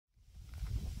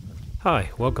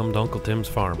Hi, welcome to Uncle Tim's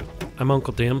farm. I'm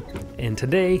Uncle Tim, and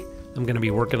today I'm going to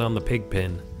be working on the pig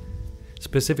pen,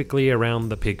 specifically around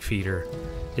the pig feeder.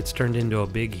 It's turned into a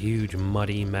big, huge,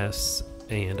 muddy mess,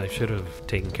 and I should have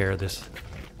taken care of this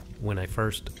when I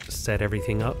first set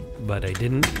everything up, but I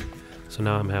didn't, so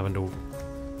now I'm having to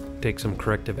take some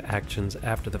corrective actions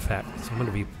after the fact. So I'm going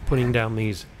to be putting down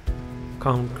these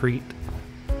concrete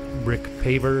brick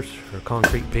pavers, or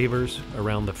concrete pavers,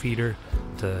 around the feeder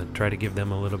to try to give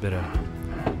them a little bit of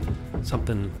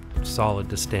something solid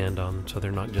to stand on so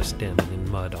they're not just standing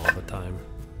in mud all the time.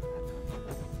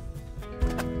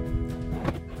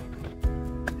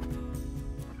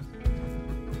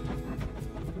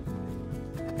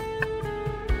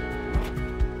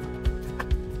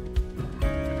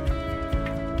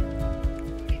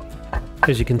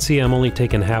 As you can see, I'm only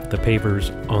taking half the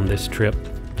pavers on this trip.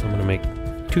 I'm going to make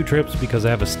 2 trips because I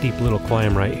have a steep little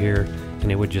climb right here,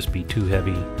 and it would just be too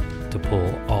heavy to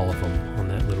pull all of them on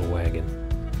that little wagon.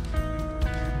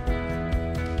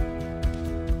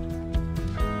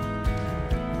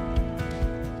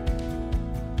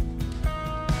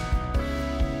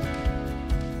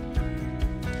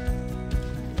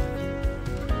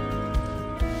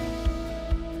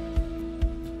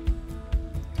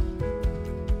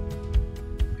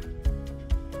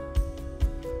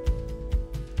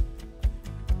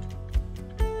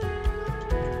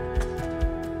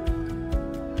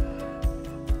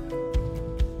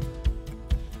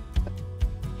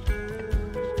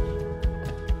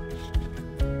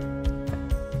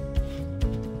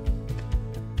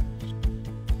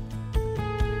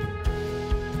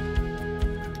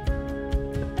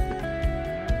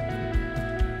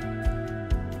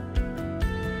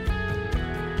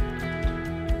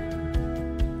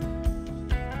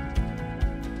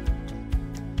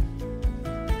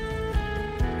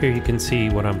 Here you can see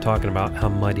what I'm talking about, how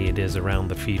muddy it is around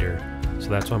the feeder. So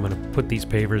that's why I'm going to put these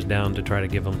pavers down to try to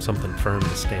give them something firm to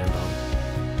stand on.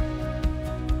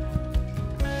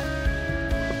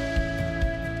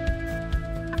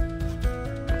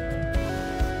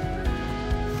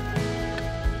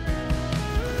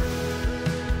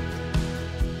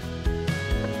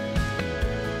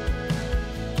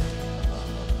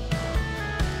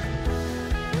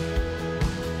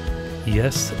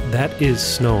 Yes, that is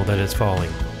snow that is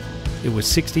falling. It was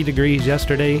 60 degrees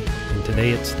yesterday, and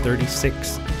today it's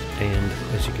 36, and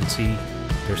as you can see,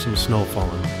 there's some snow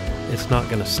falling. It's not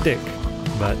going to stick,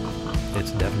 but it's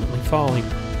definitely falling.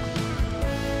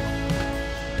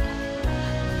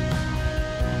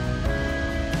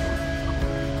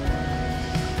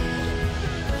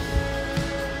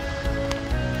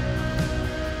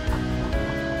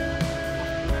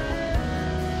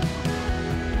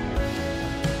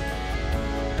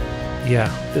 Yeah,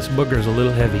 this booger's a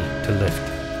little heavy to lift.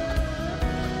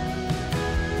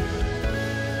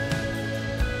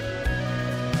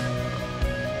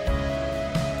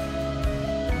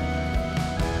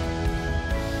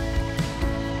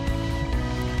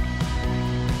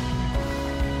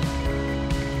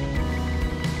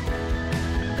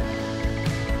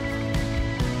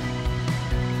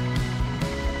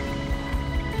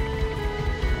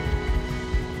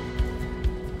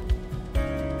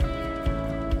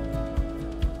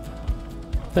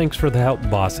 Thanks for the help,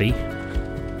 Bossy.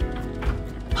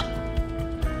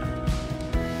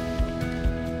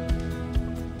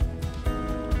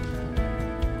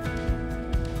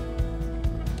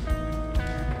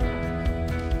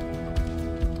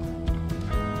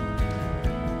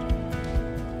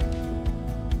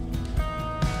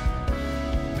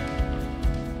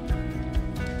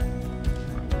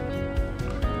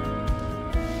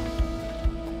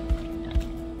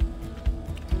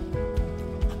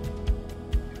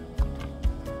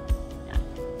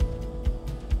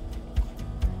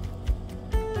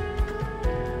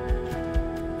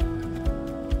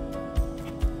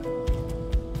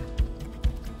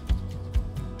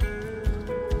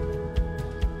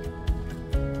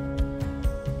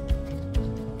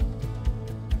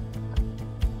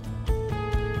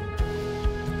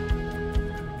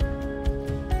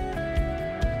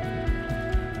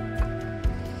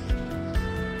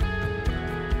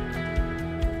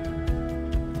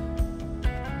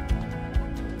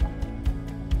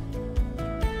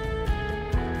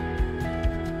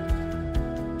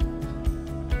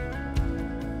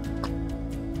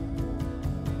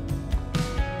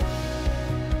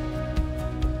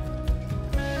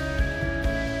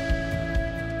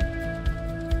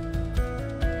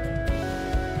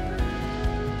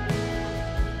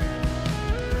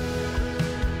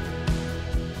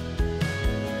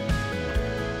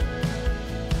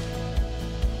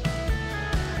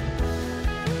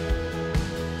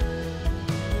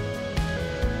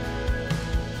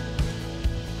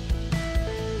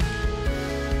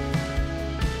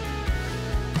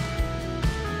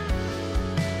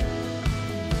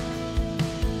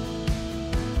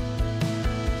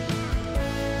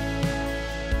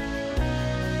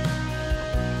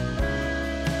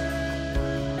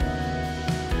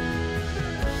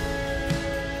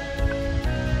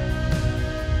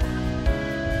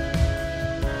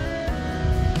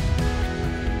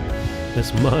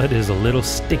 This mud is a little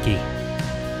sticky.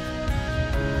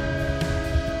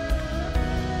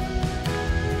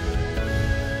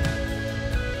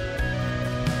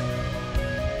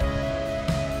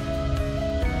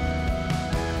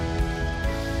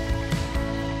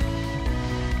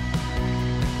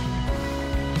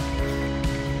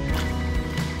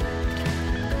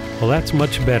 Well, that's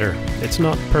much better. It's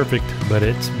not perfect, but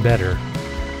it's better.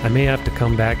 I may have to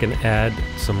come back and add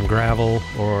some gravel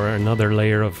or another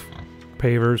layer of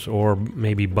pavers, or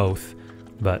maybe both,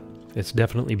 but it's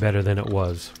definitely better than it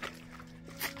was.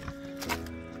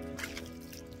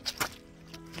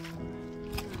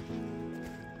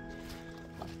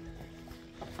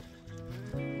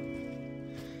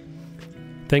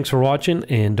 Thanks for watching,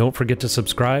 and don't forget to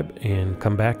subscribe and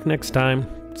come back next time.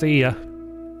 See ya!